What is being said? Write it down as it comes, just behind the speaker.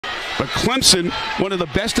But Clemson, one of the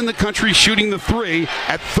best in the country shooting the three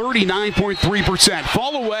at 39.3%.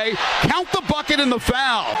 Fall away, count the bucket and the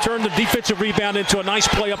foul. Turn the defensive rebound into a nice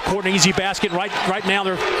play up court, an easy basket. Right now,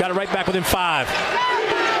 they've got it right back within 5.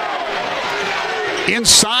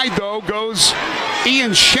 Inside, though, goes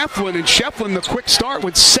Ian Shefflin, and Shefflin the quick start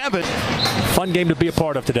with 7. Fun game to be a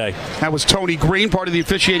part of today. That was Tony Green, part of the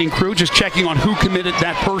officiating crew, just checking on who committed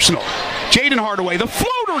that personal. Jaden Hardaway, the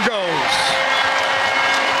floater goes.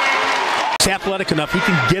 He's athletic enough. He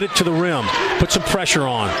can get it to the rim, put some pressure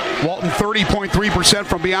on. Walton 30.3%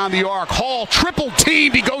 from beyond the arc. Hall triple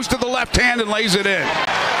teamed. He goes to the left hand and lays it in.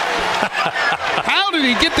 How did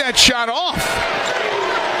he get that shot off?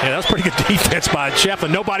 Yeah, that was pretty good defense by Shefflin.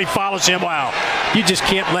 Nobody follows him. Wow. You just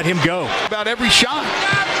can't let him go. About every shot.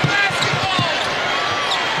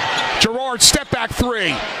 Gerard step back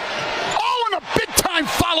 3. Oh, and a big-time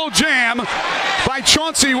follow jam by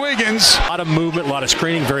Chauncey Wiggins. A lot of movement, a lot of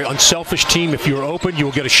screening. Very unselfish team. If you're open, you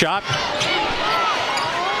will get a shot.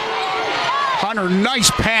 Hunter, nice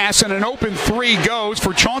pass, and an open 3 goes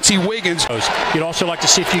for Chauncey Wiggins. You'd also like to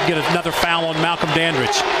see if you can get another foul on Malcolm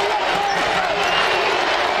Dandridge.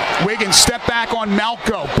 Wiggins step back on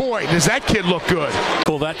Malco. Boy, does that kid look good.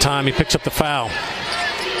 Cool, that time he picks up the foul.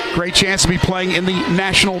 Great chance to be playing in the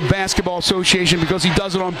National Basketball Association because he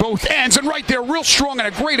does it on both ends. And right there, real strong and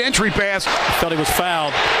a great entry pass. Felt he was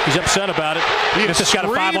fouled. He's upset about it. He's just got a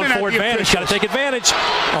 5-on-4 advantage. Got to take advantage.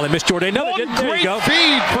 Oh, they missed Jourdain. No, they didn't. There you go.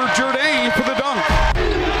 Feed for Jourdain for the dunk.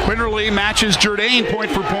 Quinterly matches Jourdain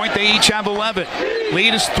point for point. They each have 11.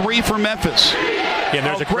 Lead is 3 for Memphis. Yeah,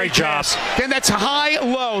 there's a great job. And that's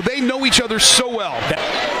high-low. They know each other so well.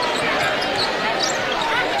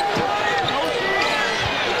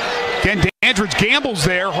 Again, Dandridge gambles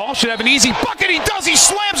there. Hall should have an easy bucket. He does. He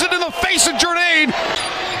slams it in the face of Jourdain.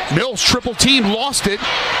 Mills triple team, lost it.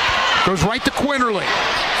 Goes right to Quinterly.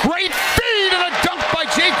 Great feed and a dunk by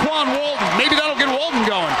Jaquan Walton. Maybe that'll get Walton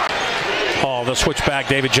going. Hall, they'll switch back.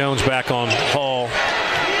 David Jones back on Hall.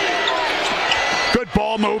 Good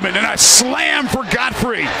ball movement and a slam for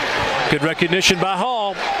Godfrey. Good recognition by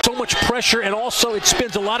Hall. So much pressure, and also it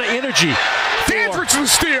spends a lot of energy. Dandridge the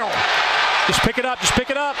steal. Just pick it up. Just pick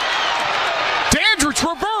it up. Dandridge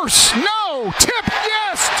reverse. No. Tip.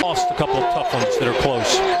 Yes. Lost a couple of tough ones that are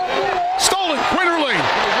close. Stolen. Quinterly.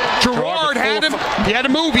 Gerard had him. He had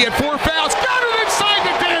to move. He had 4 fouls. Got it inside to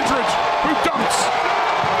Dandridge, who dunks.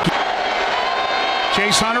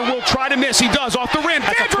 Chase Hunter will try to miss. He does off the rim.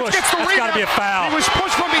 Dandridge gets the rebound. That's got to be a foul. He was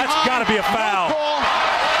pushed from behind. That's got to be a foul.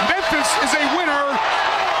 Memphis is a winner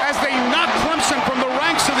as they knock Clemson from the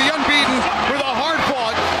ranks of the unbeaten with